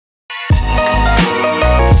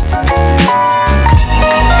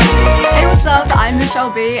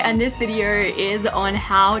Muchelleby, and this video is on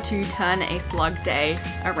how to turn a slug day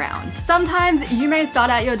around. Sometimes you may start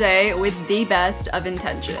out your day with the best of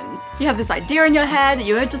intentions. You have this idea in your head,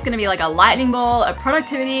 you're just gonna be like a lightning ball of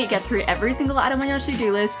productivity, get through every single item on your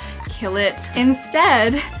to-do list, kill it.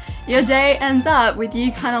 Instead, your day ends up with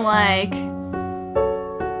you kind of like,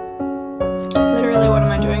 literally, what am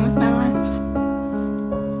I doing with my life?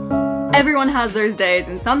 Everyone has those days,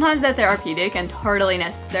 and sometimes they're therapeutic and totally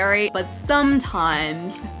necessary, but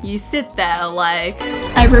sometimes you sit there like,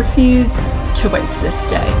 I refuse to waste this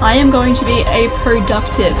day. I am going to be a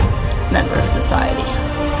productive member of society.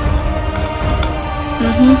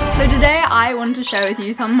 So today I wanted to share with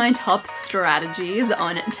you some of my top strategies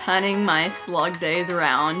on turning my slug days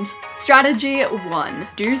around. Strategy 1.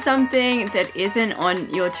 Do something that isn't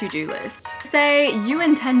on your to-do list. Say you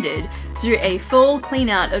intended to do a full clean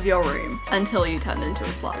out of your room until you turned into a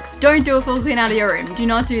slug. Don't do a full clean out of your room. Do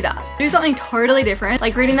not do that. Do something totally different,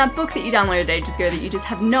 like reading that book that you downloaded ages ago that you just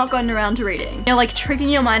have not gotten around to reading. You're like tricking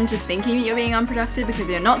your mind into thinking that you're being unproductive because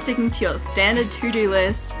you're not sticking to your standard to-do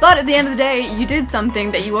list. But at the end of the day, you did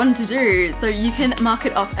something that you wanted to do, so you can mark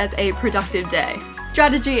it off as a productive day.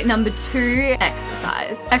 Strategy number 2,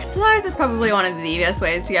 exercise. Exercise is probably one of the best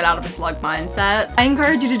ways to get out of a slug mindset. I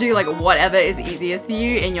encourage you to do like whatever is easiest for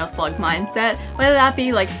you in your slug mindset, whether that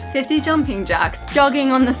be like 50 jumping jacks,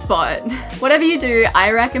 jogging on the spot. Whatever you do,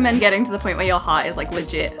 I recommend getting to the point where your heart is like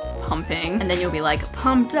legit pumping, and then you'll be like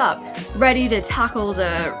pumped up, ready to tackle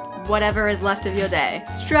the whatever is left of your day.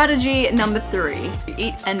 Strategy number 3,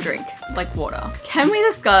 eat and drink like water. Can we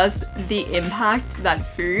discuss the impact that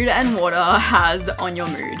food and water has on your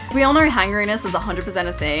mood? We all know hangriness is 100%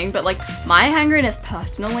 a thing, but like my hangriness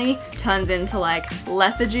personally turns into like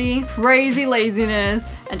lethargy, crazy laziness,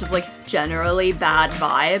 and just like generally bad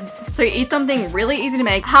vibes. So eat something really easy to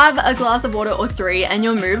make, have a glass of water or 3, and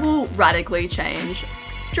your mood will radically change.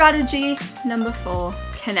 Strategy number 4,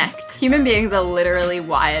 connect. Human beings are literally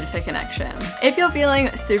wired for connection. If you're feeling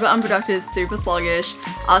super unproductive, super sluggish,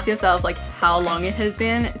 ask yourself like how long it has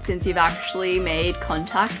been since you've actually made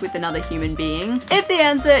contact with another human being. If the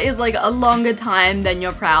answer is like a longer time than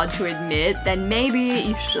you're proud to admit, then maybe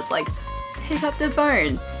you should just like pick up the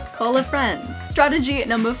phone, call a friend. Strategy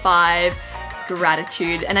number 5,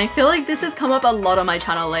 gratitude. And I feel like this has come up a lot on my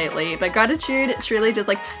channel lately, but gratitude, truly just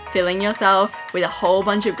like filling yourself with a whole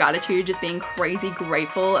bunch of gratitude, just being crazy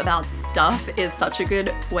grateful about stuff is such a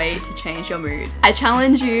good way to change your mood. I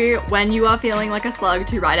challenge you when you are feeling like a slug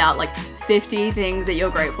to write out like 50 things that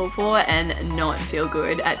you're grateful for and not feel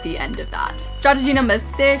good at the end of that. Strategy number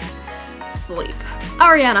 6, sleep.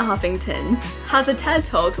 Arianna Huffington has a TED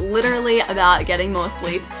talk literally about getting more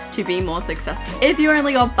sleep to be more successful. If you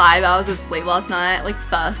only got 5 hours of sleep last night, like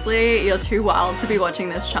firstly, you're too wild to be watching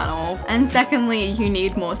this channel, and secondly, you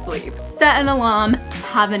need more sleep. Set an alarm,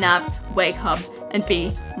 have a nap, wake up, and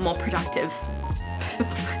be more productive.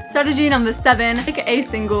 Strategy number 7, pick a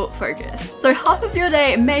single focus. So half of your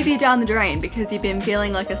day may be down the drain because you've been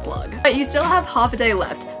feeling like a slug, but you still have half a day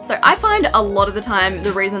left. So I find a lot of the time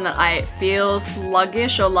the reason that I feel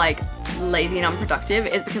sluggish or like lazy and unproductive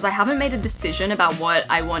is because I haven't made a decision about what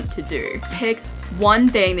I want to do. Pick one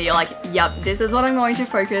thing that you're like, yep, this is what I'm going to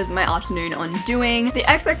focus my afternoon on doing. The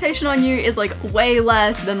expectation on you is like way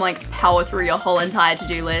less than like power through your whole entire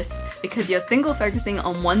to-do list, because you're single focusing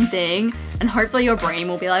on one thing, and hopefully your brain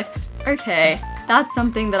will be like, okay, that's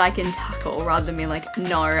something that I can tackle, rather than being like,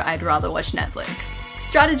 no, I'd rather watch Netflix.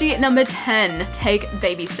 Strategy number 10, take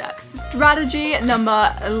baby steps. Strategy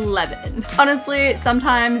number 11. Honestly,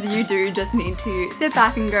 sometimes you do just need to sit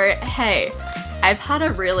back and go, hey, I've had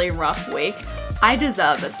a really rough week. I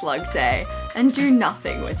deserve a slug day, and do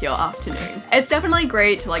nothing with your afternoon. It's definitely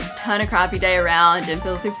great to like turn a crappy day around and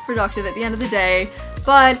feel super productive at the end of the day,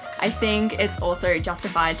 but I think it's also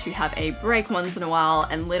justified to have a break once in a while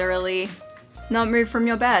and literally not move from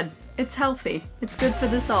your bed. It's healthy. It's good for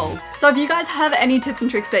the soul. So if you guys have any tips and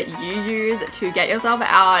tricks that you use to get yourself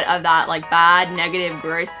out of that like bad, negative,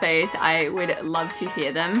 gross space, I would love to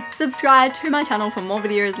hear them. Subscribe to my channel for more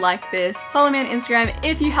videos like this. Follow me on Instagram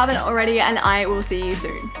if you haven't already, and I will see you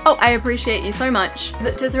soon. Oh, I appreciate you so much.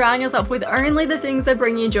 To surround yourself with only the things that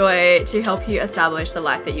bring you joy to help you establish the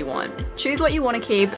life that you want. Choose what you want to keep,